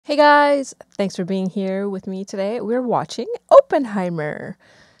Hey guys, thanks for being here with me today. We're watching Oppenheimer.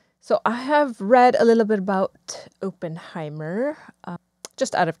 So I have read a little bit about Oppenheimer,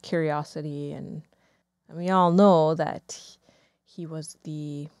 just out of curiosity, and we all know that he was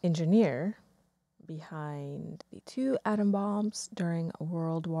the engineer behind the 2 atom bombs during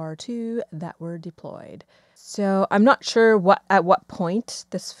World War II that were deployed. So I'm not sure at what point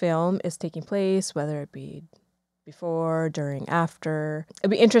this film is taking place, whether it be before, during, after. It'd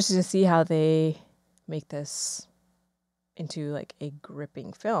be interesting to see how they make this into like a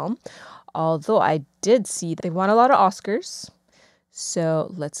gripping film. Although I did see that they won a lot of Oscars.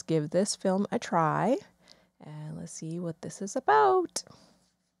 So let's give this film a try and let's see what this is about.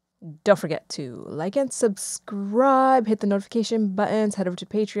 Don't forget to like and subscribe, hit the notification buttons, head over to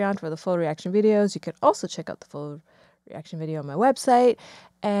Patreon for the full reaction videos. You can also check out the full reaction video on my website,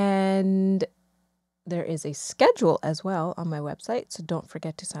 and there is a schedule as well on my website, so don't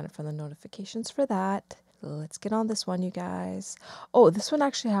forget to sign up for the notifications for that. Let's get on this one, you guys. Oh, this one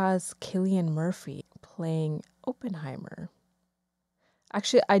actually has Cillian Murphy playing Oppenheimer.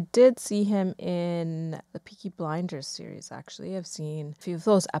 Actually, I did see him in the Peaky Blinders series, actually. I've seen a few of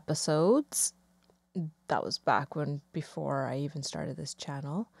those episodes. That was back before I even started this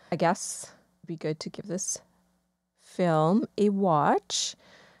channel. I guess it'd be good to give this film a watch.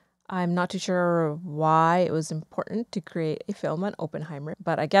 I'm not too sure why it was important to create a film on Oppenheimer,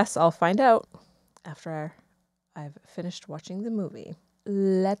 but I guess I'll find out after I've finished watching the movie.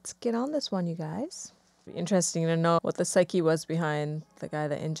 Let's get on this one, you guys. It'd be interesting to know what the psyche was behind the guy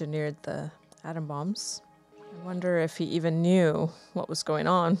that engineered the atom bombs. I wonder if he even knew what was going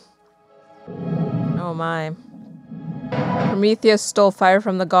on. Oh my. Prometheus stole fire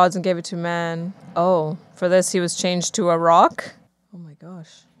from the gods and gave it to man. Oh, for this he was changed to a rock? Oh my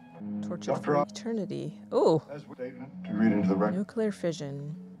gosh. Tortured for eternity. Ooh. To read into the record. Nuclear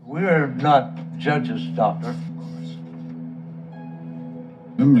fission. We're not judges, Doctor.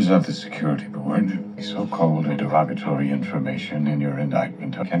 Members of the security board, the so-called derogatory information in your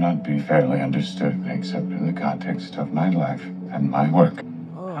indictment cannot be fairly understood except in the context of my life and my work.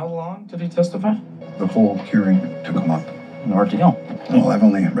 Oh. How long did he testify? The whole hearing took a month. An ordeal. Well, I've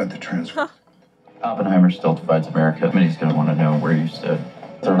only read the transcript. Oppenheimer still divides America. He's going to want to know where you stood.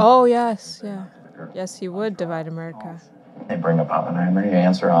 Oh, yes, yeah. Yes, he would divide America. They bring up Oppenheimer. You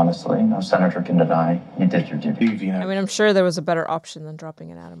answer honestly. No senator can deny you did your duty. I mean, I'm sure there was a better option than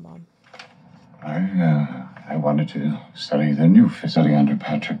dropping an atom bomb. I wanted to study the new facility under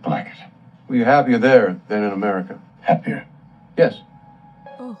Patrick Blackett. Were you happier there than in America? Happier? Yes.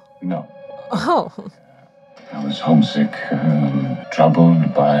 Oh. No. Oh. I was homesick,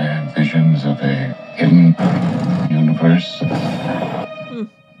 troubled by visions of a hidden universe.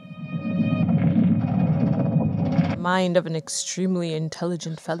 Mind of an extremely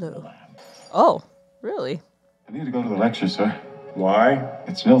intelligent fellow. Oh, really? I need to go to the lecture, sir. Why?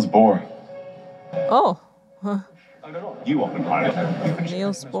 It's Niels Bohr. Oh. Huh. You Oppenheimer.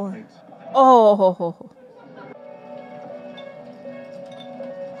 Niels Bohr. Oh.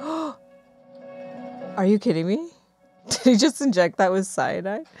 Are you kidding me? Did he just inject that with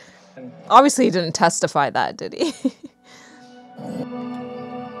cyanide? Obviously, he didn't testify that, did he?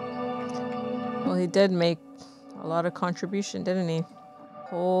 Well, he did make a lot of contribution, didn't he?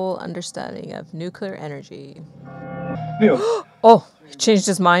 Whole understanding of nuclear energy. Neil. Oh, he changed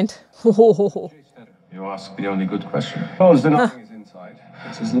his mind. You ask the only good question. Oh, is there nothing is inside?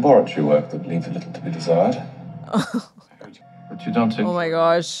 It's his laboratory work that leaves a little to be desired. But you don't think Oh my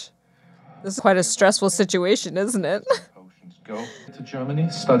gosh. This is quite a stressful situation, isn't it? go to Germany,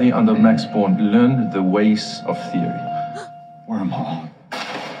 study under Max Born, learn the ways of theory. Wormhole.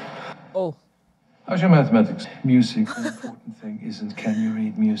 Oh. How's your mathematics? Music. The important thing isn't can you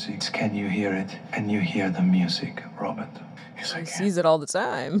read music, it's can you hear it, and you hear the music, Robert. Yes, I He can. sees it all the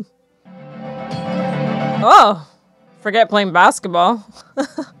time. Oh, forget playing basketball.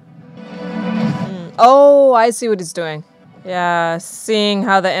 Oh, I see what he's doing. Yeah, seeing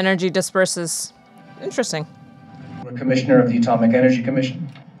how the energy disperses. Interesting. We're commissioner of the Atomic Energy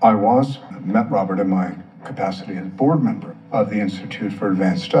Commission. I met Robert in my capacity as board member of the Institute for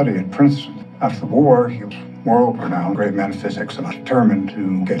Advanced Study at Princeton. After the war, he was moreover now a great man of physics, and I determined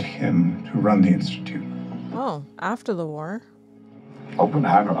to get him to run the institute. Oh, after the war.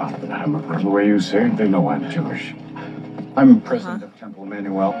 Oppenheimer, the way you say it, they know I'm Jewish. I'm president of Temple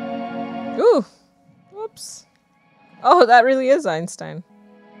Emmanuel. Ooh, whoops. Oh, that really is Einstein.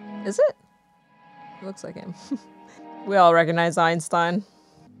 Is it? It looks like him. We all recognize Einstein.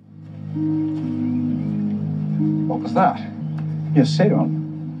 What was that? Yes, say to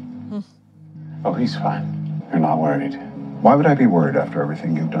him. Oh, he's fine. You're not worried. Why would I be worried after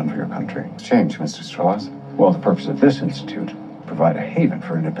everything you've done for your country? It's changed, Mr. Strauss. Well, the purpose of this institute, provide a haven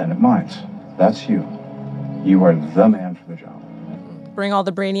for independent minds. That's you. You are the man for the job. Bring all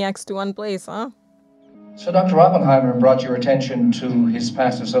the brainiacs to one place, huh? So Dr. Oppenheimer brought your attention to his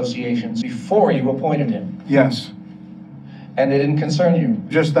past associations before you appointed him, Yes. and they didn't concern you.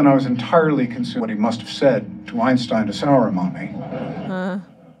 Just then I was entirely consumed what he must have said to Einstein to sour him on me.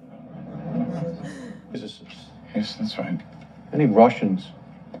 Physicists. Yes, that's right. Any Russians?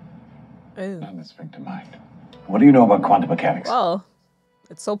 Ooh. None that spring to mind. What do you know about quantum mechanics? Well,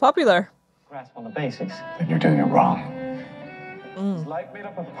 it's so popular. Grasp on the basics. Then you're doing it wrong. Is light made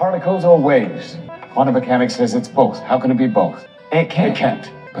up of particles or waves? Quantum mechanics says it's both. How can it be both? It can't. It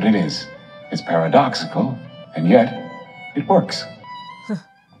can't, but it is. It's paradoxical, and yet it works.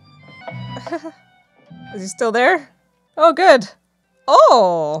 Is he still there? Oh, good.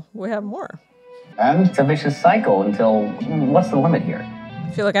 Oh, we have more. And It's a vicious cycle until, what's the limit here?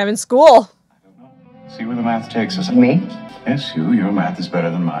 I feel like I'm in school. see where the math takes us. Me? Yes, you. Your math is better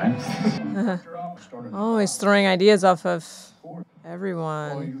than mine. Oh, he's throwing ideas off of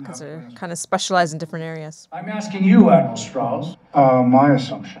everyone because they're kind of specialized in different areas. I'm asking you, Admiral Strauss. My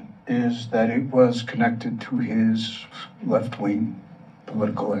assumption is that it was connected to his left-wing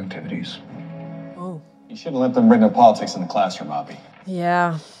political activities. Oh, You shouldn't let them bring their politics in the classroom, Oppie.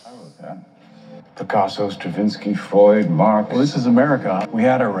 yeah. Picasso, Stravinsky, Freud, Marx. Well, this is America. We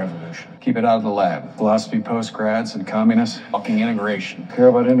had our revolution. Keep it out of the lab. Philosophy postgrads and communists. Fucking integration. Care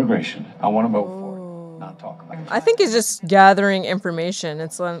about integration. I want to vote for it, not talk about it. I think he's just gathering information.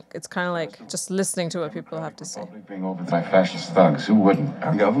 It's kind of like just listening to what people have to say. Republic being overthrown by fascist thugs. Who wouldn't?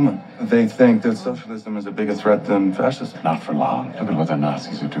 Our government. They think that socialism is a bigger threat than fascism. Not for long. Look at what the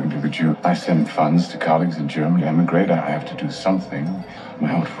Nazis are doing to the Jew. I send funds to colleagues in Germany. Emigrate. I have to do something.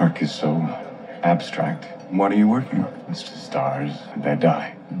 My own work is so abstract. What are you working on? It's the stars, and they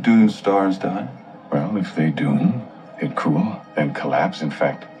die. Do stars die? Well, if they do, it cool, then collapse. In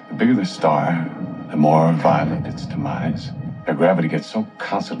fact, the bigger the star, the more violent its demise. Their gravity gets so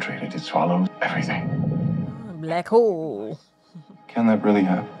concentrated, it swallows everything. Black hole. Can that really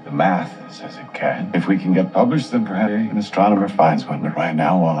happen? The math says it can. If we can get published, then perhaps an astronomer finds one. But right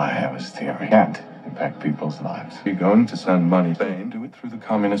now, all I have is theory. Can't impact people's lives. You're going to send money. They do it through the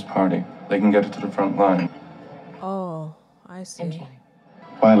Communist Party. They can get it to the front line. Oh, I see.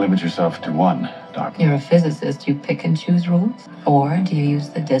 Why limit yourself to one, Doc? You're a physicist. You pick and choose rules? Or do you use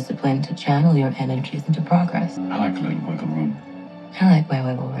the discipline to channel your energies into progress? I like a little wiggle room. I like my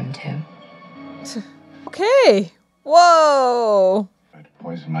wiggle room too. Okay. Whoa. Tried to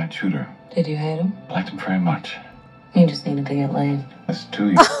poison my tutor. Did you hate him? I liked him very much. You just needed to get laid. That's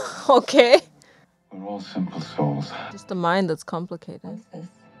two. Okay. We're all simple souls. Just the mind that's complicated. What's this?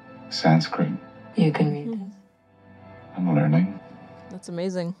 Sanskrit. You can read this. I'm learning. That's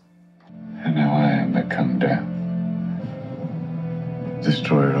amazing. And now I am become death.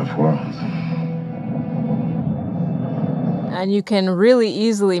 Destroyer of worlds. And you can really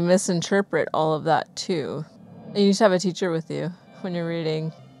easily misinterpret all of that too. And you just have a teacher with you when you're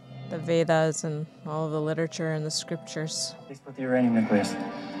reading the Vedas and all of the literature and the scriptures. They split the uranium nucleus.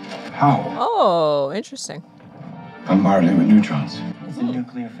 How? Oh, interesting. Bombarding with neutrons. It's a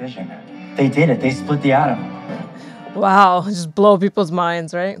nuclear fission. They did it. They split the atom. Wow, just blow people's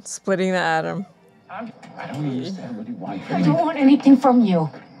minds, right? Splitting the atom. I don't understand what you want from I me. don't want anything from you.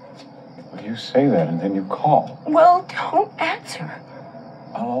 Well, you say that and then you call. Well, don't answer.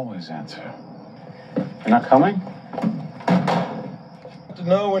 I'll always answer. You're not coming? To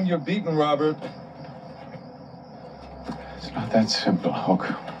know when you're beaten, Robert. It's not that simple, Hook.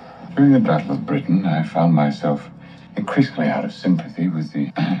 During the Battle of Britain, I found myself increasingly out of sympathy with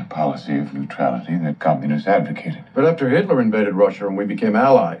the policy of neutrality that communists advocated. But after Hitler invaded Russia and we became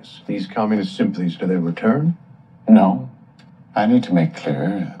allies, these communist sympathies, do they return? No. I need to make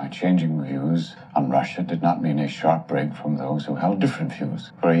clear my changing views on Russia did not mean a sharp break from those who held different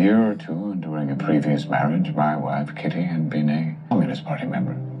views. For a year or two during a previous marriage, my wife, Kitty, had been a Communist Party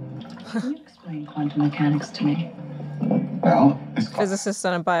member. Can you explain quantum mechanics to me? Well, this Physicist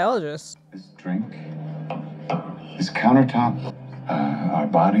and a biologist. This drink, this countertop, our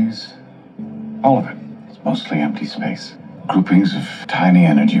bodies, all of it. It's mostly empty space. Groupings of tiny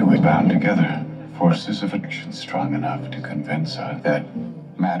energy we bound together. Forces of attraction strong enough to convince us that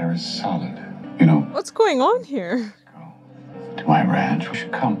matter is solid. You know, What's going on here? to my ranch, we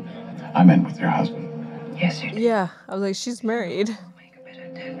should come. I met with your husband. Yes, you did. Yeah, I was like, she's married. Make a bit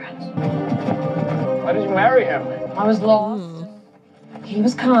of difference. Why did you marry him? I was lost. He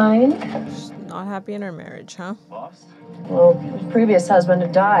was kind. Not happy in her marriage, huh? Lost? Well, his previous husband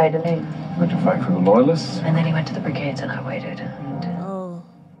had died, and he Went to fight for the Loyalists? and then he went to the brigades, and I waited. And Oh.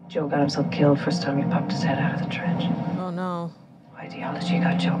 Joe got himself killed first time he popped his head out of the trench. Oh no. Ideology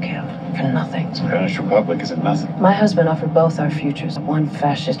got Joe killed for nothing. Spanish Republic isn't nothing. My husband offered both our futures. One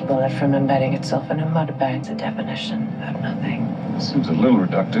fascist bullet from embedding itself in a mud bag's a definition of nothing. Seems a little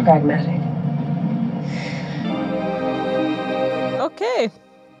reductive. Pragmatic. Okay.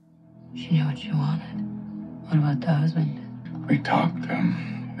 She knew what she wanted. What about the husband? We talked.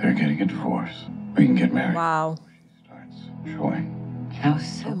 They're getting a divorce. We can get married. Wow. Starts showing. I was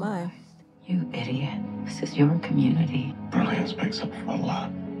so Oh my. You idiot. This is your community. Brilliance makes up for a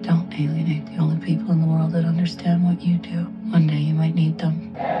lot. Don't alienate the only people in the world that understand what you do. One day you might need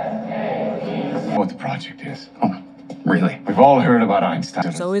them. What the project is. Oh, really? We've all heard about Einstein.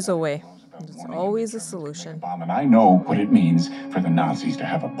 There's always a way. There's always a solution. Bomb, and I know what it means for the Nazis to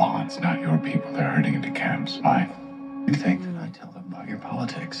have a bomb. It's not your people they're herding into camps. Mine. You think that I tell them about your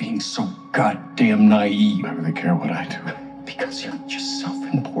politics? Being so goddamn naive. Why would they care what I do? Because you're just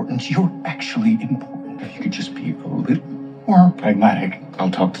self-important. You're actually important. If you could just be a little more Pragmatic. I'll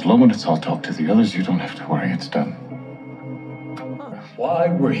talk to Lomanitz, I'll talk to the others. You don't have to worry, it's done. Why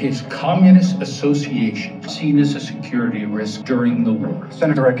were his communist associations seen as a security risk during the war?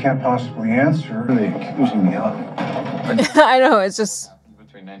 Senator, I can't possibly answer. Are they accusing me of? I know, it's just.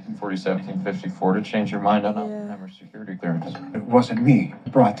 Between 1947 and 1954 to change your mind on Oppenheimer's security clearance. It wasn't me who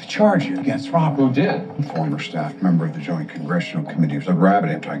brought the charge against Robert. Who did? A former staff member of the Joint Congressional Committee was a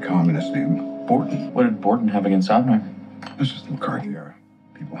rabid anti-communist named Borton. What did Borton have against Oppenheimer? This is the McCarthy era.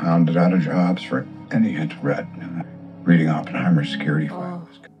 People hounded out of jobs for any hint of red. Reading Oppenheimer's security file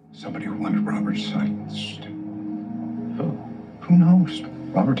was somebody who wanted Robert silenced. Who knows?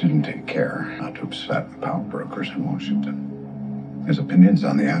 Robert didn't take care not to upset the power brokers in Washington. His opinions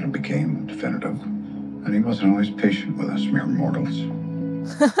on the atom became definitive, and he wasn't always patient with us mere mortals.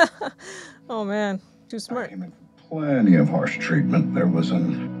 Oh man, too smart. Came in for plenty of harsh treatment. There was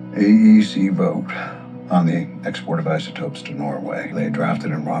an AEC vote on the export of isotopes to Norway. They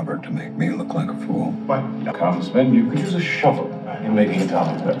drafted in Robert to make me look like a fool. But, Congressman, you could use a shovel in making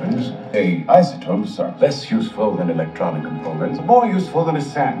atomic weapons. Isotopes are less useful than electronic components, more useful than a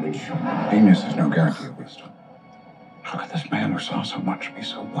sandwich. Genius is no guarantee of wisdom. How could this man who saw so much be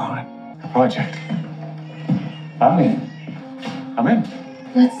so blind? Project. I'm in. I'm in.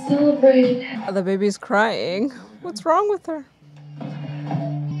 Let's celebrate. Oh, the baby's crying. What's wrong with her?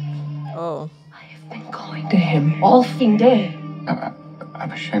 Oh. Been going to him all fucking day.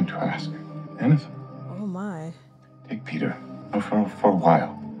 I'm ashamed to ask. Anything. Oh my. Take Peter. For a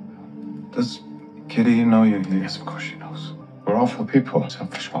while. Does Kitty know you? Yes, of course she knows. We're awful people.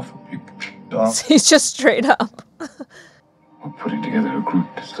 Selfish, awful people. He's just straight up. We're putting together a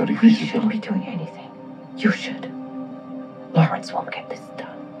group to study We shouldn't be doing anything. You should. Lawrence won't get this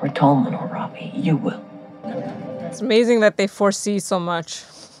done. Or Tolman or Robbie. You will. It's amazing that they foresee so much.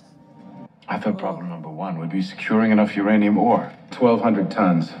 I thought problem number one would be securing enough uranium ore. 1,200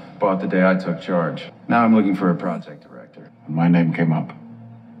 tons. Bought the day I took charge. Now I'm looking for a project director. My name came up.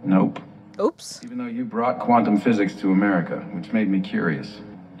 Nope. Oops. Even though you brought quantum physics to America, which made me curious.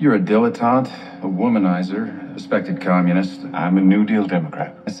 You're a dilettante, a womanizer, suspected communist. I'm a New Deal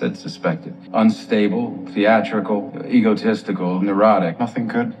Democrat. I said suspected. Unstable, theatrical, egotistical, neurotic. Nothing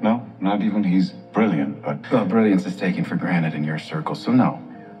good, no? Not even he's brilliant, but... Well, brilliance is taken for granted in your circle, so no.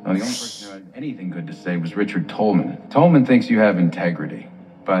 No, the only person who had anything good to say was Richard Tolman. Tolman thinks you have integrity,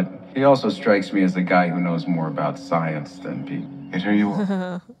 but he also strikes me as the guy who knows more about science than people. Yet here you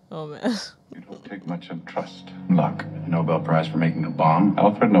are. Oh man. You don't take much on trust. Luck. Nobel Prize for making a bomb.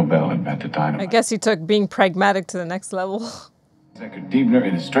 Alfred Nobel invented dynamite. I guess he took being pragmatic to the next level. Second Diebner,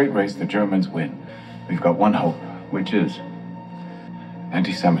 in a straight race, the Germans win. We've got one hope. Which is?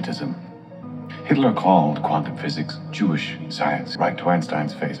 Anti-Semitism. Hitler called quantum physics Jewish science, right to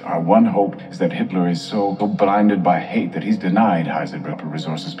Einstein's face. Our one hope is that Hitler is so blinded by hate that he's denied Heisenberg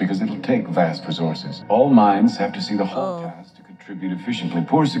resources because it'll take vast resources. All minds have to see the whole task to contribute efficiently.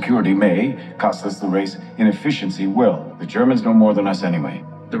 Poor security may cost us the race. Inefficiency will. The Germans know more than us anyway.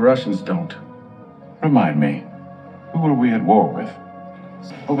 The Russians don't. Remind me, who were we at war with?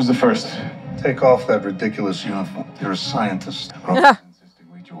 What was the first? Take off that ridiculous uniform. You're a scientist.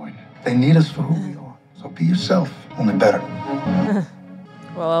 Insisting we join. They need us for who we are. So be yourself, only better.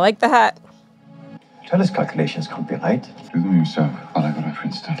 Well, I like the hat. Tell us calculations can't be right. Do them yourself while I go to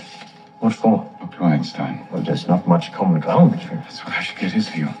Princeton. What for? Up to Einstein. Well, there's not much common ground between us. That's what I should get his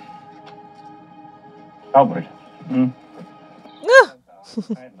view. Albert. Ah!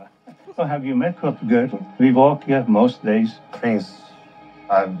 Well, have you met Dr. Goethe? We walk here most days. Please,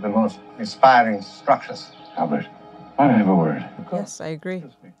 the most inspiring structures. Albert, might I have a word? Yes, I agree.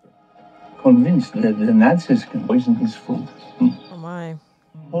 Convinced that the Nazis can poison his food. Oh my.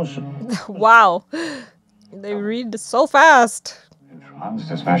 Awesome. Wow. They read so fast. Neutrons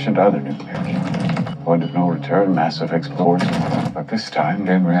to smash into other nuclear. Point of no return, massive explosion. But this time,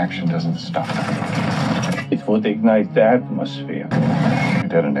 chain reaction doesn't stop. It would ignite the atmosphere. You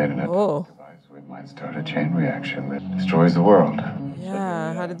detonated it. Oh. We might start a chain reaction that destroys the world.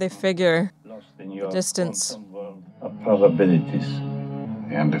 Yeah, how did they figure the distance? Of probabilities.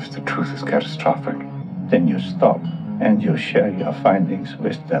 And if the truth is catastrophic, Then you stop and you share your findings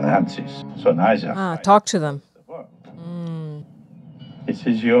with the Nazis. So neither. Talk to them. This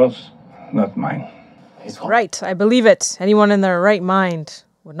is yours, not mine. Right, I believe it. Anyone in their right mind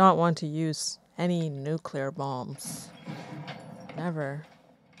would not want to use any nuclear bombs. Never.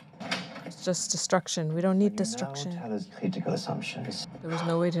 It's just destruction. We don't need destruction. Tell us critical assumptions. There was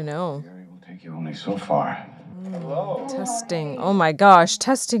no way to know. it will take you only so far. Testing. Oh my gosh,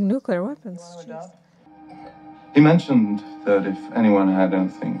 testing nuclear weapons. Jeez. He mentioned that if anyone had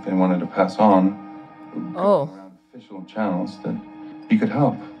anything they wanted to pass on, around official channels, that he could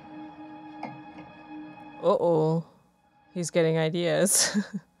help. Uh-oh. He's getting ideas.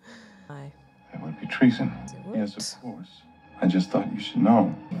 That would be treason. Yes, of course. I just thought you should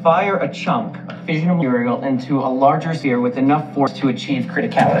know. Fire a chunk of fissionable material into a larger sphere with enough force to achieve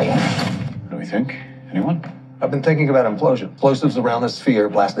criticality. What do we think? Anyone? I've been thinking about implosion. Explosives around the sphere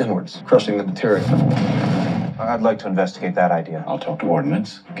blast inwards, crushing the material. I'd like to investigate that idea. I'll talk to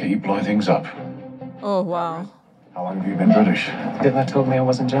ordnance. Can you blow things up? Oh, wow. How long have you been British? Didn't I told me I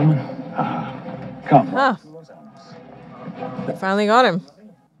wasn't German? Come. They finally got him.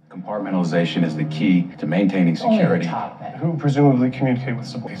 Compartmentalization is the key to maintaining security. Who presumably communicate with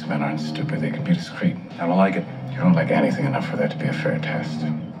support? These men aren't stupid. They can be discreet. I don't like it. You don't like anything enough for that to be a fair test.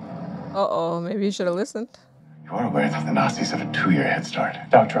 Uh-oh, maybe you should have listened. You are aware that the Nazis have a 2-year head start.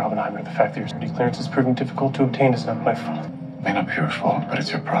 Dr. Oppenheimer, the fact that your security clearance is proving difficult to obtain is not my fault. May not be your fault, but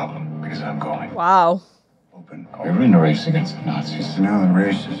it's your problem, because I'm going. Wow. We were in a race against the Nazis. Now the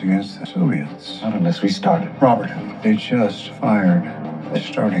race is against the Soviets. Not unless we started. Robert, they just fired a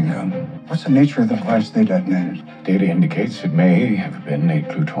starting gun. What's the nature of the device they detonated? Data indicates it may have been a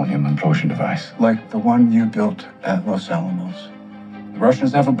plutonium implosion device. Like the one you built at Los Alamos. The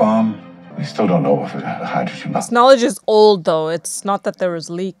Russians have a bomb. We still don't know if it had a hydrogen bomb. This knowledge is old, though. It's not that there was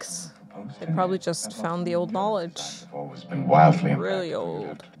leaks. They probably just found the old knowledge. Always been wildly really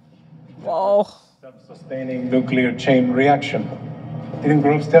old. Whoa. Self-sustaining nuclear chain reaction. Didn't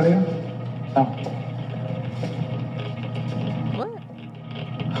Groves tell you? No.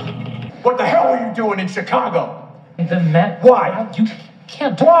 What the hell were you doing in Chicago? Why? You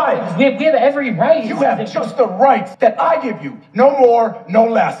can't. Why? We have every right. You have just the rights that I give you. No more, no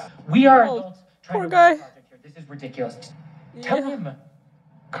less. We are adults trying poor to guy. This is ridiculous. Tell him.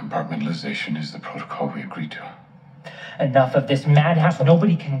 Compartmentalization is the protocol we agreed to. Enough of this madhouse.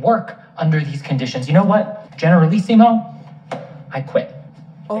 Nobody can work under these conditions. You know what? Generalissimo, I quit.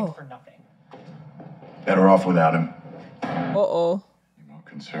 Thanks for nothing. Better off without him. Uh-oh. You're more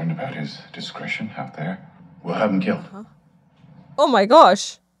concerned about his discretion out there? We'll have him killed. Oh my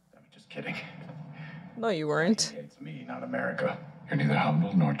gosh. Just kidding. No, you weren't. It's me, not America. You're neither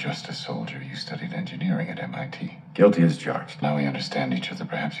humble nor just a soldier. You studied engineering at MIT. Guilty as charged. Now we understand each other.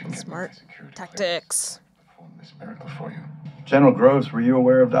 Perhaps you can get Smart security tactics. perform this miracle for you. General Groves, were you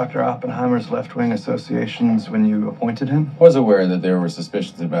aware of Dr. Oppenheimer's left-wing associations when you appointed him? I was aware that there were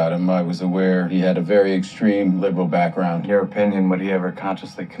suspicions about him. I was aware he had a very extreme liberal background. In your opinion, would he ever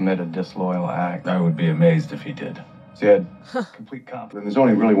consciously commit a disloyal act? I would be amazed if he did. So you had complete confidence. There's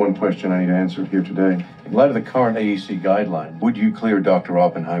only really one question I need answered here today. In light of the current AEC guideline, would you clear Dr.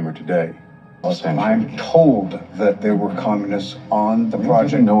 Oppenheimer today? I'm told that there were communists on the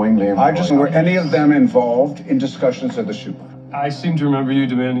project. Knowingly I just were any of them involved in discussions of the super. I seem to remember you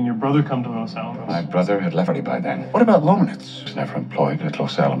demanding your brother come to Los Alamos. My brother had left already by then. What about Lomanitz? He was never employed at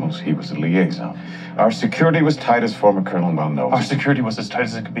Los Alamos. He was a liaison. Our security was tight, as former Colonel well knows. Our security was as tight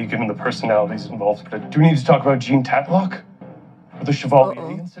as it could be given the personalities involved. But do we need to talk about Jean Tatlock? Or the Chevalier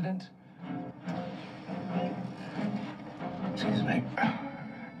incident? Excuse me.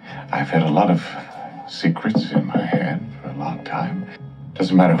 I've had a lot of secrets in my head for a long time.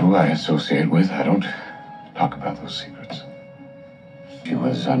 Doesn't matter who I associate with, I don't talk about those secrets. She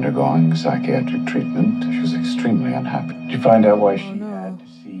was undergoing psychiatric treatment. She was extremely unhappy. Did you find out why she had to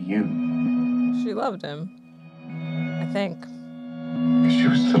see you? She loved him. I think. Because she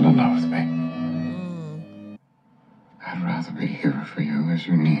was still in love with me. I'd rather be here for you as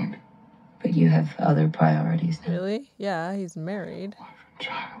you need. But you have other priorities now. Really? Yeah, he's married.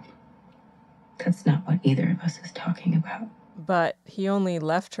 Child. That's not what either of us is talking about. But he only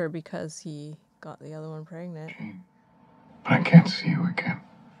left her because he got the other one pregnant. But I can't see you again.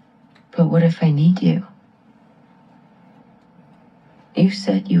 But what if I need you? You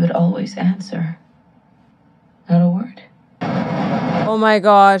said you would always answer. Not a word. Oh my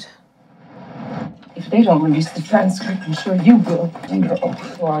god. If they don't release the transcript, I'm sure you will. Under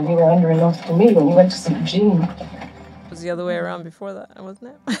oath. Well, you were under an oath to me when you went to see Jean. It was the other way around before that,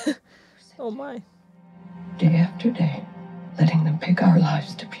 wasn't it? Oh my. Day after day, letting them pick our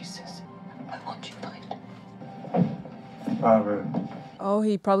lives to pieces. I want you Robert. Oh,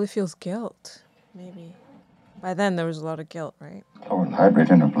 he probably feels guilt. Maybe. By then, there was a lot of guilt, right? Lower hydrate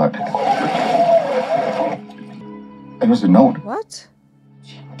in her blood. It was a note. What?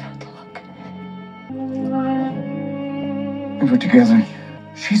 We were together.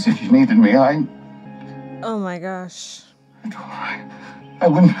 She said you needed me. Oh my gosh. I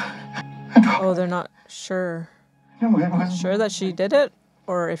wouldn't. Oh, they're not sure. No, it was. Sure that she did it?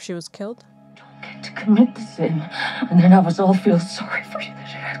 Or if she was killed? to commit the sin, and then have us all feel sorry for you that it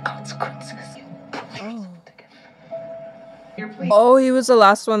had consequences. Oh, he was the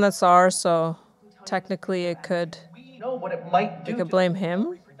last one that saw her, so technically it could. They could blame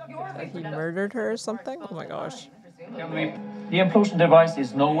him that he murdered her or something. Oh my gosh. The implosion device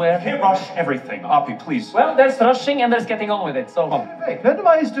is nowhere. You can't rush everything. Oppie, please. Well, there's rushing and there's getting on with it, so... Hey,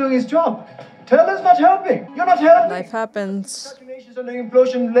 Pendermeyer is doing his job. Tell us not helping. You're not helping. Life happens. Calculations on the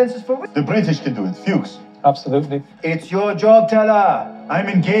implosion lenses for... The British can do it. Fuchs. Absolutely. It's your job, Teller. I'm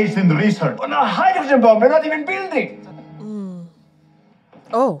engaged in the research. On a hydrogen bomb, we're not even building.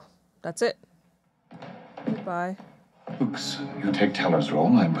 Oh, that's it. Goodbye. Fuchs, you take Teller's role.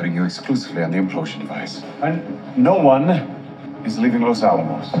 I'm putting you exclusively on the implosion device. And no one is leaving Los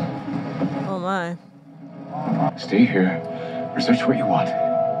Alamos. Oh my. Stay here. Research what you want.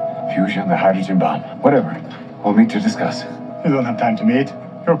 Fusion, the hydrogen bomb, whatever. We'll meet to discuss. You don't have time to meet.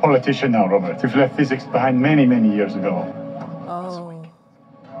 You're a politician now, Robert. You've left physics behind many, many years ago. Oh.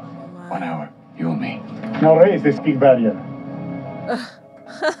 1 hour, you and me. Now raise this big barrier.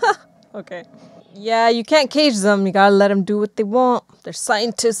 Okay. Yeah, you can't cage them. You gotta let them do what they want. They're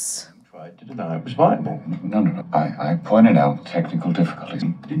scientists. Tried to deny it was viable. No. I pointed out technical difficulties.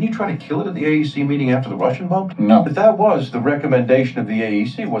 Didn't you try to kill it at the AEC meeting after the Russian bomb? No. But that was the recommendation of the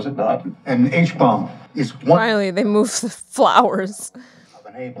AEC, was it not? An H-bomb is one... Finally, they moved the flowers. ...of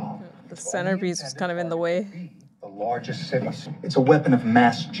an A-bomb. The centerpiece was kind of in the way. The largest cities. It's a weapon of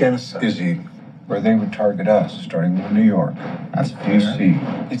mass genocide. Izzy, where they would target us, starting with New York. That's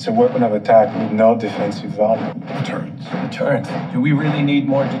DC. It's a weapon of attack with no defensive value. Deterrence. Deterrent? Do we really need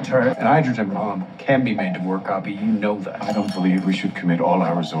more deterrent? An hydrogen bomb can be made to work, Oppie. You know that. I don't believe we should commit all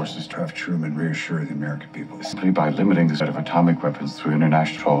our resources to have Truman reassure the American people. Simply by limiting the set of atomic weapons through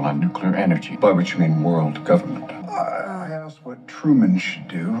international control on nuclear energy. By which you mean world government. I asked what Truman should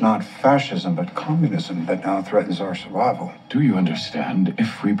do. Not fascism, but communism that now threatens our survival. Do you understand?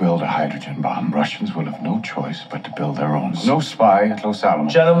 If we build a hydrogen bomb, Russians will have no choice but to build their own. No spy at Los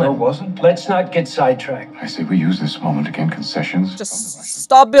Alamos. Gentlemen, There wasn't. let's not get sidetracked. I say we use this moment to gain concessions. Just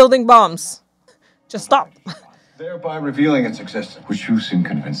stop building bombs. Just stop. Thereby revealing its existence. Which you seem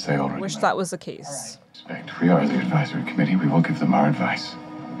convinced they already Wish that was the case. respect. We are the advisory committee. We will give them our advice.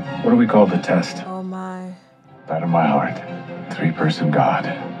 What do we call the test? Oh my. Out of my heart. 3-person God.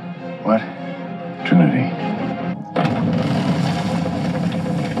 What? Trinity.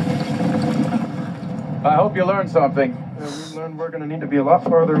 I hope you learned something. We learned we're going to need to be a lot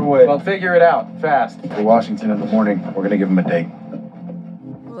farther away. Well, figure it out, fast. For Washington in the morning, we're going to give him a date.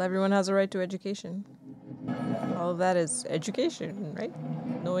 Well, everyone has a right to education. All of that is education, right?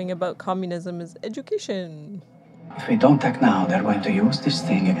 Knowing about communism is education. If we don't act now, they're going to use this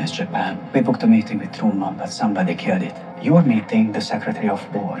thing against Japan. We booked a meeting with Truman, but somebody killed it. You're meeting the Secretary of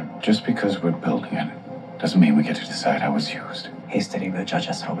War. Just because we're building it doesn't mean we get to decide how it's used. History will judge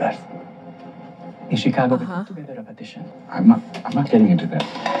us, Robert. In Chicago, we put together a petition. I'm not getting into that.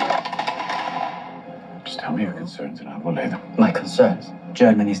 Just tell me your concerns and I'll relay them. My concerns.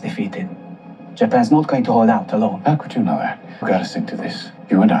 Germany is defeated. Japan's not going to hold out alone. How could you know that? You gotta sink to this.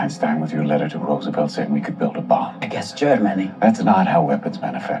 You and Einstein with your letter to Roosevelt saying we could build a bomb. Against Germany. That's not how weapons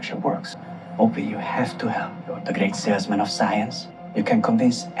manufacture works. Opie, you have to help. You're the great salesman of science. You can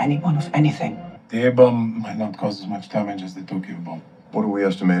convince anyone of anything. The A-bomb might not cause as much damage as the Tokyo bomb. What are we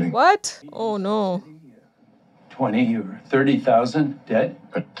estimating? What? Oh no. 20 or 30,000 dead?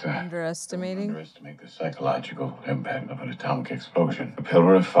 But Underestimating. underestimate the psychological impact of an atomic explosion. A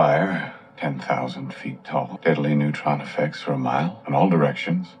pillar of fire, 10,000 feet tall. Deadly neutron effects for a mile in all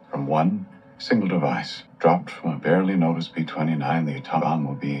directions, from 1 Single device, dropped from a barely noticed B-29, the atomic bomb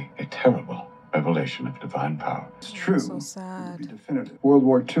will be a terrible revelation of divine power. It's true. So sad. It would be definitive. World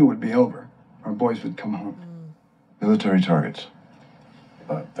War II would be over. Our boys would come home. Military targets.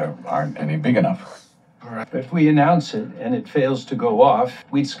 But there aren't any big enough. If we announce it and it fails to go off,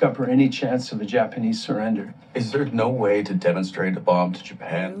 we'd scupper any chance of a Japanese surrender. Is there no way to demonstrate a bomb to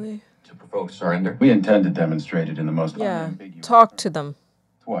Japan Really? to provoke surrender? We intend to demonstrate it in the most Yeah. unambiguous Talk to them.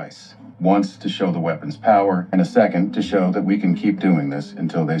 twice. Once to show the weapon's power, and a second to show that we can keep doing this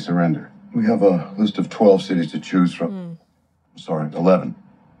until they surrender. We have a list of 12 cities to choose from. Sorry, 11.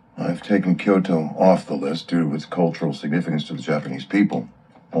 I've taken Kyoto off the list due to its cultural significance to the Japanese people.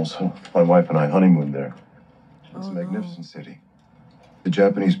 Also, my wife and I honeymooned there. It's a magnificent city. The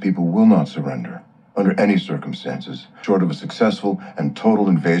Japanese people will not surrender, under any circumstances, short of a successful and total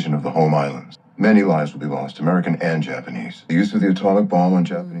invasion of the home islands. Many lives will be lost, American and Japanese. The use of the atomic bomb on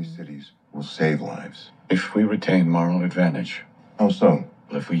Japanese cities will save lives. If we retain moral advantage. How so?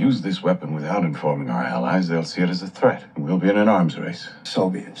 Well, if we use this weapon without informing our allies, they'll see it as a threat. And we'll be in an arms race.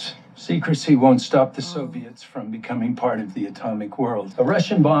 Soviets. Secrecy won't stop the Soviets from becoming part of the atomic world. A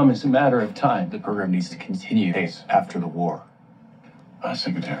Russian bomb is a matter of time. The program needs to continue after the war.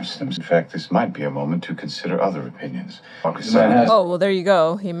 Secretary Sims, in fact, this might be a moment to consider other opinions. Oh, well, there you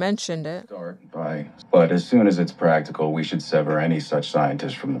go. He mentioned it. But as soon as it's practical, we should sever any such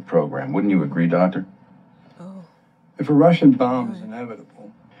scientist from the program. Wouldn't you agree, Doctor? If a Russian bomb is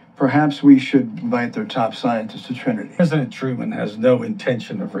inevitable, perhaps we should invite their top scientist to Trinity. President Truman has no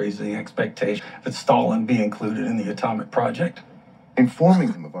intention of raising expectations that Stalin be included in the atomic project.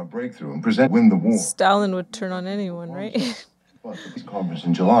 Informing him of our breakthrough and win the war. Stalin would turn on anyone, right? But this conference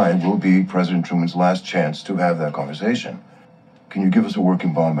in July will be President Truman's last chance to have that conversation. Can you give us a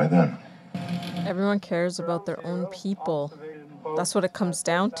working bomb by then? Everyone cares about their own people. That's what it comes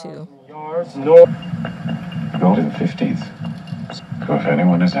down to. Go to the 15th. So if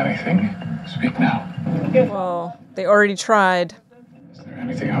anyone has anything, speak now. Well, they already tried. Is there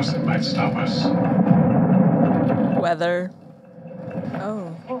anything else that might stop us? Weather.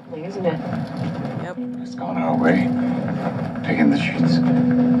 Oh. Hopefully, isn't it? Yep. It's gone our way. Taking the sheets.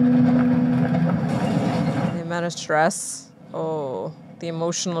 The amount of stress. Oh, the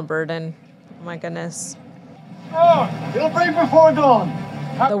emotional burden. Oh my goodness. It'll break before dawn.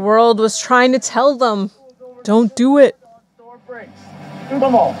 The world was trying to tell them, don't do it. Do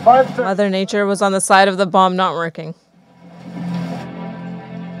them all. 5 Mother Nature was on the side of the bomb not working.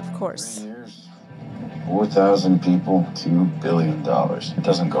 Of course. 4,000 people, $2 billion. It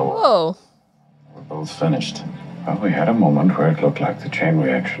doesn't go well. Whoa. We're both finished. Well, we had a moment where it looked like the chain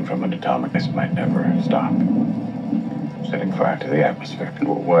reaction from an atomic this might never stop. Setting fire to the atmosphere.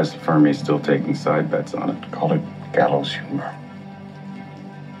 Why is Fermi still taking side bets on it? Call it gallows humor.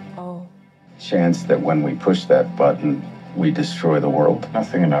 Oh. Chance that when we push that button, we destroy the world.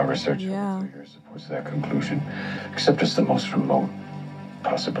 Nothing in our research Yeah. here supports that conclusion, except it's the most remote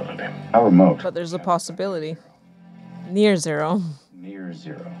possibility. How remote? But there's a possibility. Near zero. Near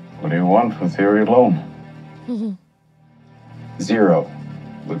zero. What do you want from theory alone? 0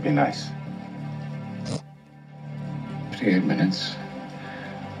 would be nice. 58 minutes.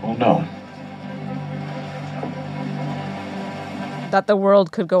 Well, no. That the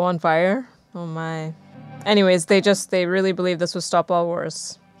world could go on fire? Oh my. Anyways, they really believe this would stop all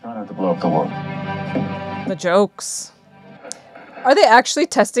wars. Try not to blow up the world. The jokes. Are they actually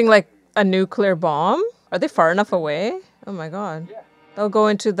testing like a nuclear bomb? Are they far enough away? Oh my god. They'll go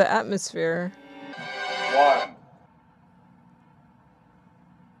into the atmosphere.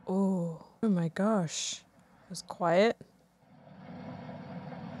 Oh my gosh. It was quiet.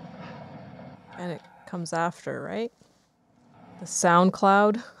 And it comes after, right? The sound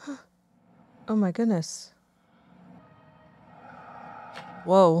cloud. Oh my goodness.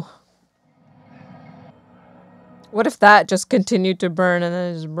 Whoa. What if that just continued to burn and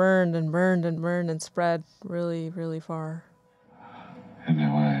then it just burned and burned and burned and spread really, really far? And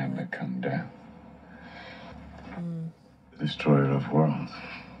now I have become death. The destroyer of worlds.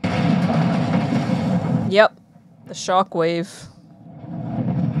 Yep. The shockwave.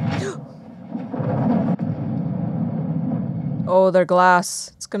 Oh, their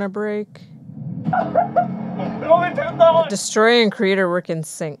glass. It's gonna break. Destroyer and creator work in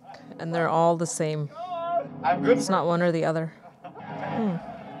sync, and they're all the same. It's not one or the other.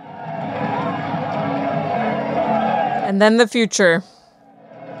 And then the future.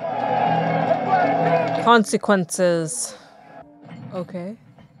 Consequences. Okay.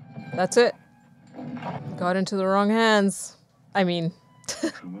 That's it. Got into the wrong hands. I mean,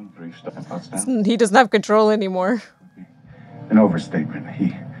 he doesn't have control anymore. An overstatement.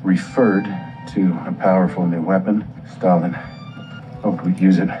 He referred to a powerful new weapon. Stalin hoped we'd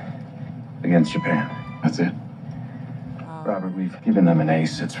use it against Japan. That's it. Robert, we've given them an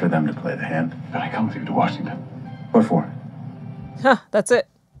ace. It's for them to play the hand. Can I come with you to Washington? What for? Huh, that's it.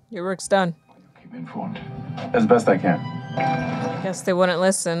 Your work's done. Keep me informed. As best I can. I guess they wouldn't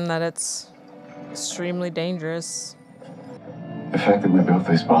listen, that it's extremely dangerous. The fact that we built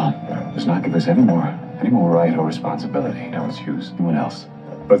this bomb does not give us any more right or responsibility. No, it's used. Anyone else.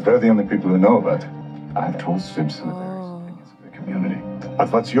 But they're the only people who know about it. I've told Simpson the various opinions of the community.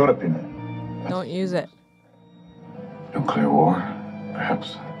 But what's your opinion? Don't use it. Nuclear war,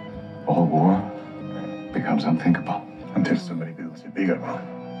 perhaps all war, becomes unthinkable. Until somebody builds a bigger one.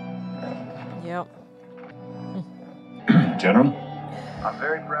 Yep. General? I'm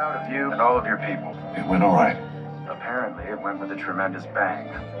very proud of you and all of your people. It went all right. Apparently, it went with a tremendous bang.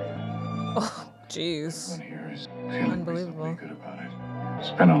 Oh, jeez. Unbelievable.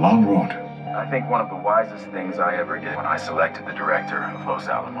 It's been a long road. I think one of the wisest things I ever did when I selected the director of Los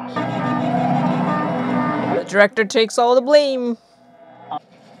Alamos. The director takes all the blame.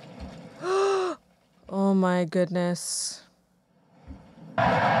 Oh my goodness.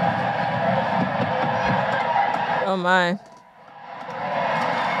 Oh my.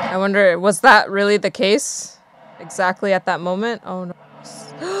 I wonder, was that really the case? Exactly at that moment? Oh no.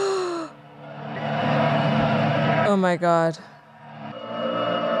 Oh my god.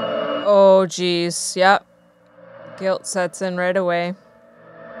 Oh geez. Yep. Guilt sets in right away.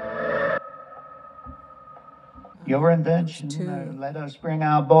 Your invention let us bring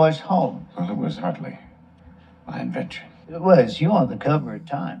our boys home. Well, it was hardly my invention. It was. You on the cover of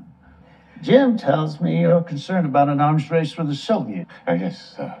Time. Jim tells me you're concerned about an arms race with the Soviets.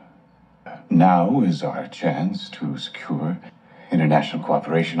 Yes. Now is our chance to secure international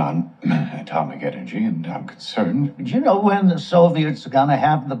cooperation on atomic energy, and I'm concerned. Do you know when the Soviets are going to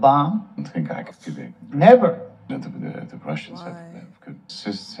have the bomb? I think I could give it. Never. The Russians have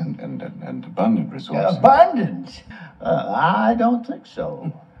consistent and abundant resources. Abundant? I don't think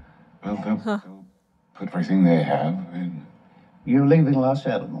so. Well, they'll put everything they have in. You're leaving Los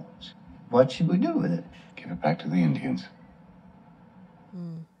Alamos. What should we do with it? Give it back to the Indians.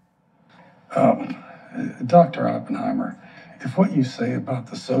 Dr. Oppenheimer, if what you say about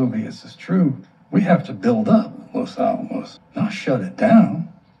the Soviets is true, we have to build up Los Alamos, not shut it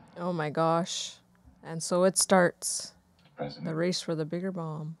down. Oh my gosh. And so it starts. President. The race for the bigger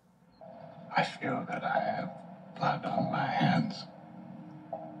bomb. I feel that I have blood on my hands.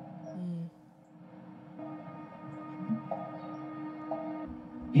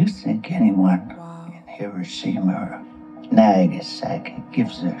 You think anyone in Hiroshima or Nagasaki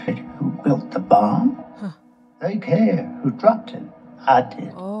gives a shit who built the bomb? Huh. They care who dropped it. I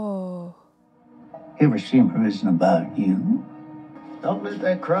did. Oh. Hiroshima isn't about you. Don't let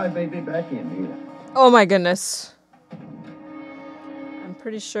that crybaby back in here. Oh my goodness. I'm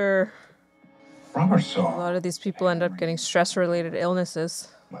pretty sure Robert a saw. lot of these people end up getting stress-related illnesses.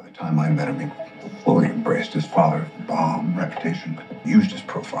 By the time I met him, he fully embraced his father's bomb reputation, used his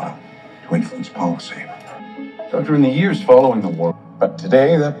profile to influence policy. Doctor, in the years following the war, but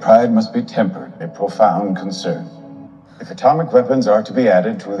today that pride must be tempered by profound concern. If atomic weapons are to be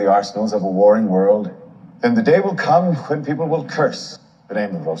added to the arsenals of a warring world, then the day will come when people will curse the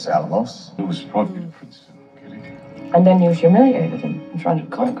name of Los Alamos. It was brought me to Princeton, Kitty. And then you humiliated him in front of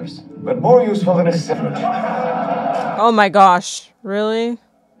Congress. But more useful than a separate. Oh my gosh. Really?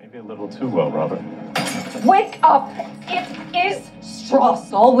 Maybe a little too well, Robert. Wake up! It is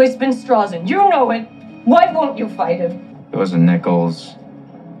Strauss. Always been Strauss, and you know it. Why won't you fight him? It wasn't Nichols.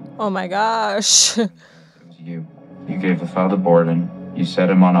 Oh my gosh. You gave the file to Borden. You set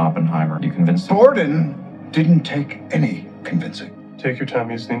him on Oppenheimer. You convinced him. Borden didn't take any convincing. Take your time,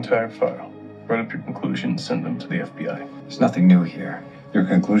 use the entire file. Write up your conclusions, send them to the FBI. There's nothing new here. Your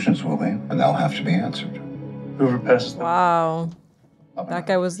conclusions will be, and they'll have to be answered. Whoever passes them. Wow. That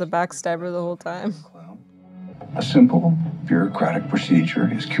guy was the backstabber the whole time. A simple bureaucratic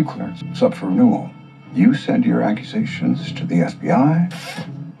procedure is Q clearance. It's up for renewal. You send your accusations to the FBI.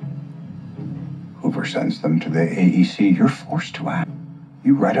 Hoover sends them to the AEC. You're forced to act.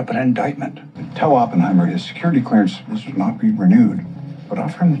 You write up an indictment. Tell Oppenheimer his security clearance will not be renewed, but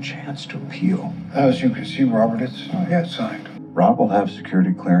offer him the chance to appeal. As you can see, Robert, it's not yet signed. Rob will have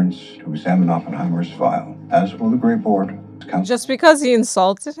security clearance to examine Oppenheimer's file, as will the Great Board. Just because he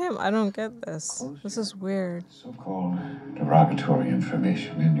insulted him? I don't get this. This is weird. So-called derogatory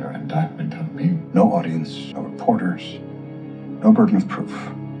information in your indictment on me. No audience, no reporters, no burden of proof.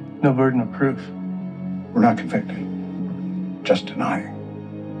 No burden of proof. We're not convicting, just denying.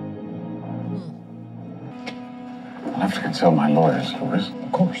 I'll have to consult my lawyers, Louis.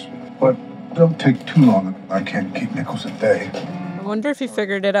 Of course. But Don't take too long. I can't keep nickels at bay. I wonder if he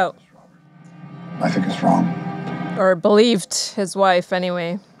figured it out. I think it's wrong. Or believed his wife,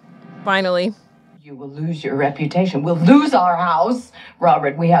 anyway. Finally. You will lose your reputation. We'll lose our house.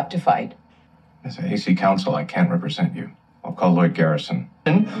 Robert, we have to fight. As an AC counsel, I can't represent you. I'll call Lloyd Garrison.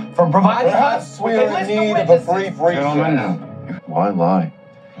 From providing us with a need of a brief Gentlemen, Why lie?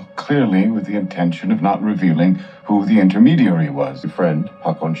 clearly with the intention of not revealing who the intermediary was. Your friend,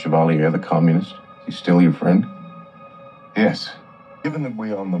 Hakon Chevalier, the communist. He's still your friend? Yes. Given that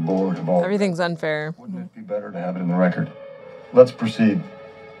we on the board have all... Everything's unfair. Wouldn't it be better to have it in the record? Let's proceed.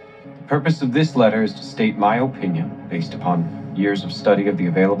 The purpose of this letter is to state my opinion, based upon years of study of the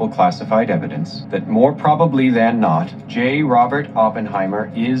available classified evidence, that more probably than not, J. Robert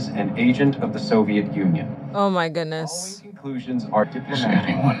Oppenheimer is an agent of the Soviet Union. Oh my goodness. Conclusions are Is diplomatic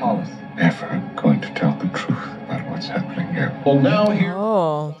anyone policy. ever going to tell the truth about what's happening here? Well, now here.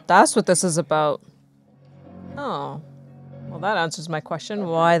 Oh, that's what this is about. Oh. Well, that answers my question,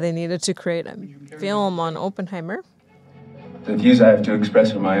 why they needed to create a film on Oppenheimer. The views I have to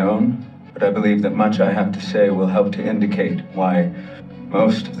express are my own, but I believe that much I have to say will help to indicate why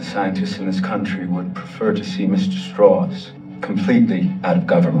most of the scientists in this country would prefer to see Mr. Strauss completely out of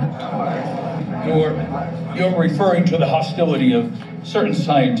government. You're referring to the hostility of certain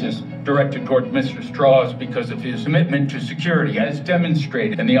scientists directed toward Mr. Strauss because of his commitment to security, as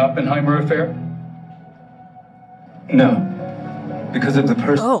demonstrated in the Oppenheimer affair? No, because of the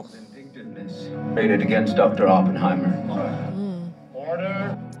personal vindictiveness rated against Dr. Oppenheimer.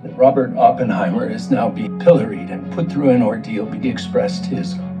 Order. Robert Oppenheimer is now being pilloried and put through an ordeal. He expressed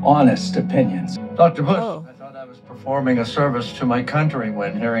his honest opinions. Dr. Bush, I thought I was performing a service to my country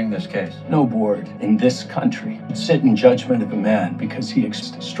when hearing this case. No board in this country would sit in judgment of a man because he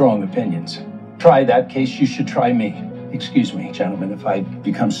expressed strong opinions. Try that case, you should try me. Excuse me, gentlemen, if I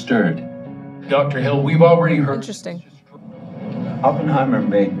become stirred. Dr. Hill, we've already heard. Interesting. Oppenheimer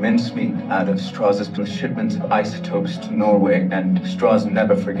made mincemeat out of Strauss's shipments of isotopes to Norway, and Strauss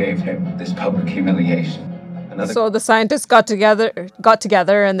never forgave him this public humiliation. So the scientists got together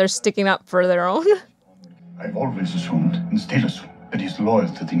and they're sticking up for their own? I've always assumed, and still assume, that he's loyal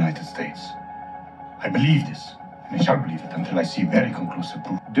to the United States. I believe this, and I shall believe it until I see very conclusive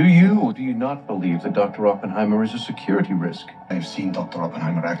proof. Do you or do you not believe that Dr. Oppenheimer is a security risk? I've seen Dr.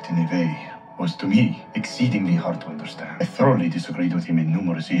 Oppenheimer act in a way was, to me, exceedingly hard to understand. I thoroughly disagreed with him in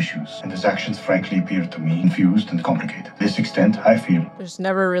numerous issues, and his actions frankly appeared to me confused and complicated. To this extent, I feel There's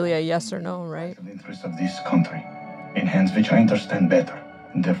never really a yes or no, right? the interest of this country in hands which I understand better,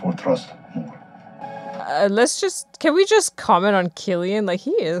 and therefore trust more. Can we just comment on Cillian? Like,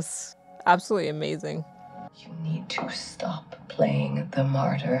 he is absolutely amazing. You need to stop playing the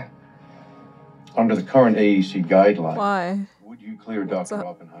martyr. Under the current AEC guidelines, Why? would you clear Dr.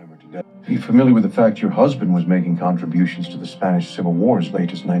 Oppenheimer to death? Are you familiar with the fact your husband was making contributions to the Spanish Civil War as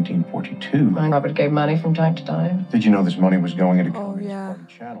late as 1942? Robert gave money from time to time. Did you know this money was going into Oh, yeah.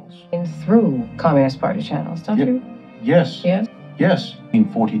 channels? In through Communist Party channels, don't you? Yes. Yes? Yes. In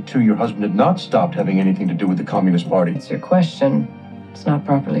 1942, your husband had not stopped having anything to do with the Communist Party. It's your question. It's not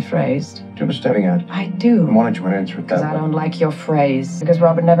properly phrased. Do you understand that? I do. Why don't you answer it Because that I way? don't like your phrase. Because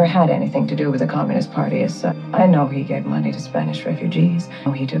Robert never had anything to do with the Communist Party as such. I know he gave money to Spanish refugees. I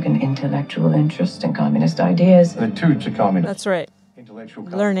know he took an intellectual interest in communist ideas. The two to communist. That's right. Intellectual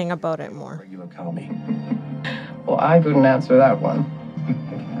Learning about it more. regular commie. Well, I couldn't answer that one.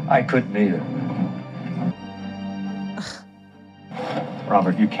 I couldn't either.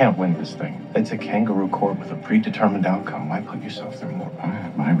 Robert, you can't win this thing. It's a kangaroo court with a predetermined outcome. Why put yourself through more? I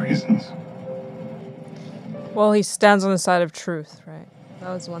have my reasons. Well, he stands on the side of truth, right? That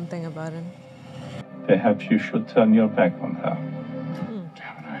was one thing about him. Perhaps you should turn your back on her.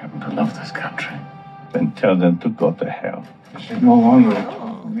 I happen to love this country. Then tell them to go to hell. This is no longer a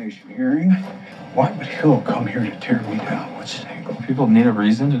confirmation hearing. Why would Hill come here to tear me down? What's his angle? People need a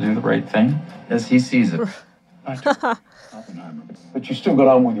reason to do the right thing. As he sees it. But you still got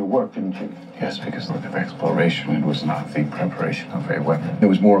on with your work, didn't you? Yes, because of exploration, it was not the preparation of a weapon. It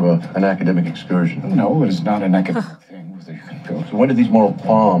was more of an academic excursion. No, it is not an academic thing that you can build. So when did these moral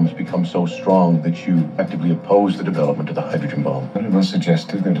qualms become so strong that you actively opposed the development of the hydrogen bomb? But it was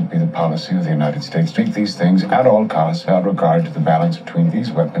suggested that it be the policy of the United States to treat these things at all costs without regard to the balance between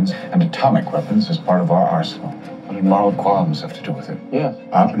these weapons and atomic weapons as part of our arsenal. What did moral qualms have to do with it? Yeah.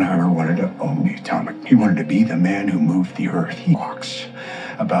 Oppenheimer wanted to own the atomic. He wanted to be the man who moved the earth. He talks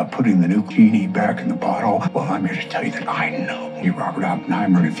about putting the new genie back in the bottle. Well, I'm here to tell you that I know you, Robert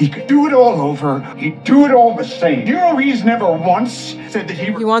Oppenheimer, and if he could do it all over, he'd do it all the same. You know, he's never once said that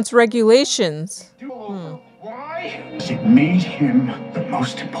He wants regulations. Why? It made him the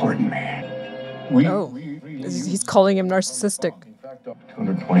most important man He's calling him narcissistic.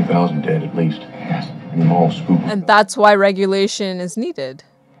 220,000 dead at least. And moral scruples. And that's why regulation is needed.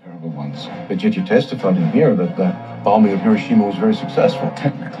 Terrible ones. But yet you testified in here that the bombing of Hiroshima was very successful.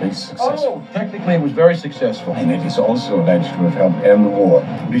 Technically successful. Oh, technically it was very successful. And it is also alleged to have helped end the war.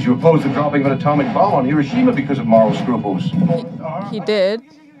 Did you oppose the dropping of an atomic bomb on Hiroshima because of moral scruples? He did.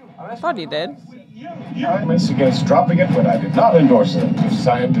 I thought he did. I was against dropping it, but I did not endorse it. If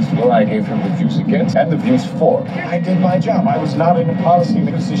scientists were, I gave him the views against and the views for. I did my job. I was not in a policy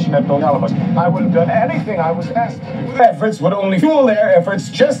position at Long Alamos. I would have done anything I was asked to do. Efforts would only fuel their efforts,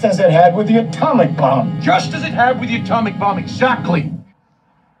 just as it had with the atomic bomb. Just as it had with the atomic bomb, exactly.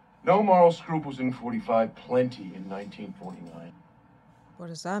 No moral scruples in 45, plenty in 1949. What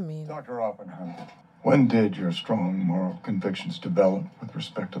does that mean? Dr. Oppenheimer, when did your strong moral convictions develop with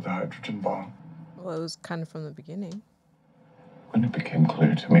respect to the hydrogen bomb? Well, it was kind of from the beginning. When it became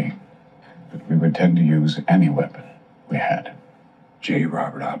clear to me that we would tend to use any weapon we had. J.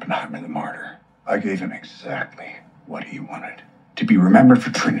 Robert Oppenheimer, the martyr. I gave him exactly what he wanted. To be remembered for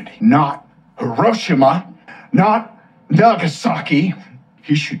Trinity. Not Hiroshima. Not Nagasaki.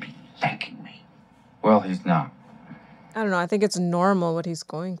 He should be thanking me. Well, he's not. I don't know. I think it's normal what he's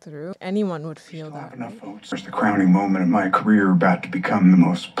going through. Anyone would feel that. Enough votes. It's the crowning moment of my career, about to become the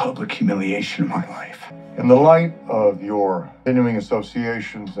most public humiliation of my life. In the light of your continuing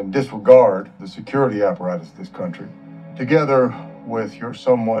associations and disregard the security apparatus of this country, together with your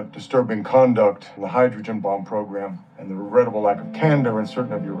somewhat disturbing conduct in the hydrogen bomb program and the regrettable lack of candor in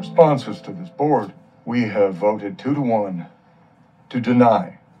certain of your responses to this board, we have voted 2-1 to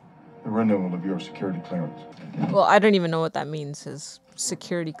deny the renewal of your security clearance. Well, I don't even know what that means, his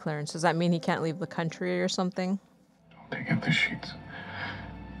security clearance. Does that mean he can't leave the country or something? Take up the sheets.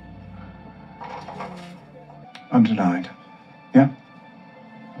 Undenied. Yeah?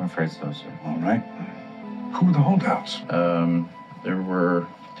 I'm afraid so, sir. All right. Who were the holdouts? There were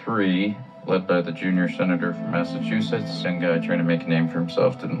 3, led by the junior senator from Massachusetts. Young guy trying to make a name for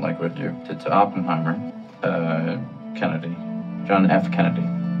himself, didn't like what it did to Oppenheimer. Kennedy. John F. Kennedy.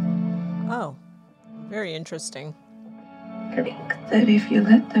 Oh, very interesting. I think that if you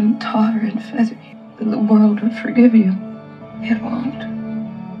let them tar and feather you, then the world would forgive you. It won't.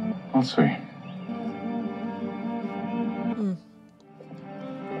 I'll see.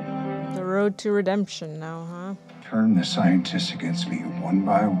 The road to redemption now, huh? Turn the scientists against me one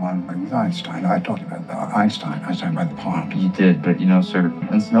by one. Like with Einstein. I talked about Einstein by the pond. You did, but sir,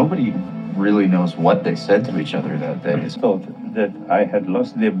 since nobody really knows what they said to each other that day. I thought that I had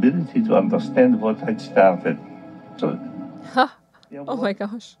lost the ability to understand what had started. So, Oh my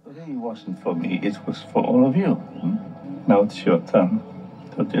gosh. It wasn't for me, it was for all of you. Now it's your turn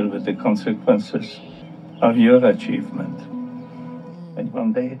to deal with the consequences of your achievement. And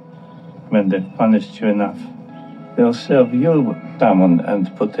one day, when they've punished you enough, they'll serve you salmon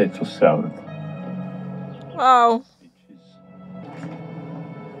and potato salad. Wow.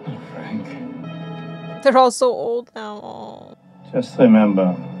 They're all so old now. Oh. Just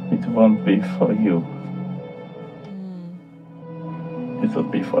remember, it won't be for you. It'll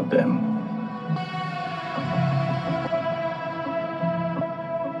be for them.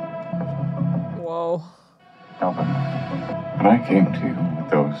 Whoa. Alvin, when I came to you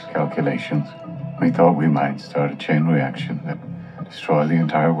with those calculations, we thought we might start a chain reaction that would destroy the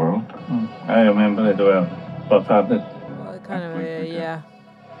entire world. I remember it well. What happened? Well, kind of, yeah.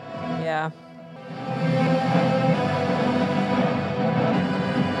 Yeah.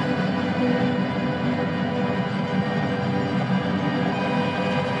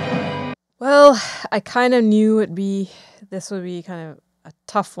 Well, I kind of knew this would be kind of a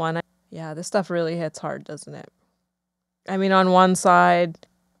tough one. Yeah, this stuff really hits hard, doesn't it? I mean, on one side,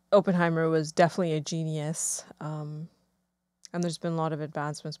 Oppenheimer was definitely a genius. And there's been a lot of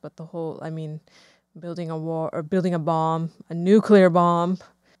advancements, but building a bomb, a nuclear bomb.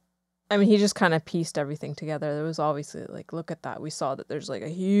 I mean, he just kind of pieced everything together. There was obviously, look at that. We saw that there's a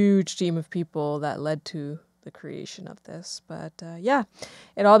huge team of people that led to the creation of this. But yeah,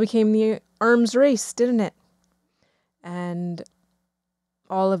 it all became the arms race, didn't it? And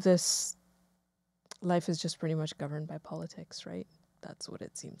all of this life is just pretty much governed by politics, right? That's what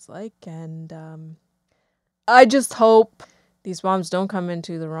it seems like. And I just hope these bombs don't come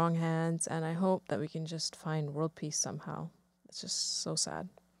into the wrong hands. And I hope that we can just find world peace somehow. It's just so sad.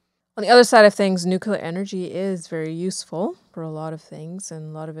 On the other side of things, nuclear energy is very useful for a lot of things, and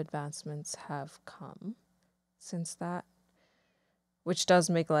a lot of advancements have come since that, which does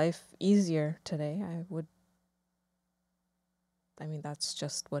make life easier today. That's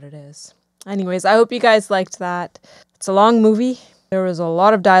just what it is. Anyways, I hope you guys liked that. It's a long movie. There was a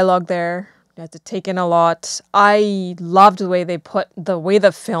lot of dialogue there. guys to take in a lot. I loved the way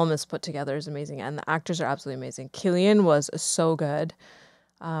the film is put together is amazing, and the actors are absolutely amazing. Cillian was so good.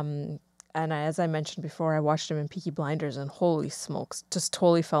 And as I mentioned before, I watched him in Peaky Blinders, and holy smokes, just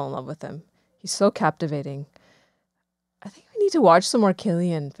totally fell in love with him. He's so captivating. I think we need to watch some more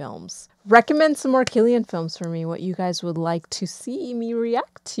Cillian films. Recommend some more Cillian films for me, what you guys would like to see me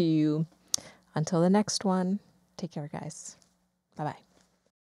react to. Until the next one, take care, guys. Bye-bye.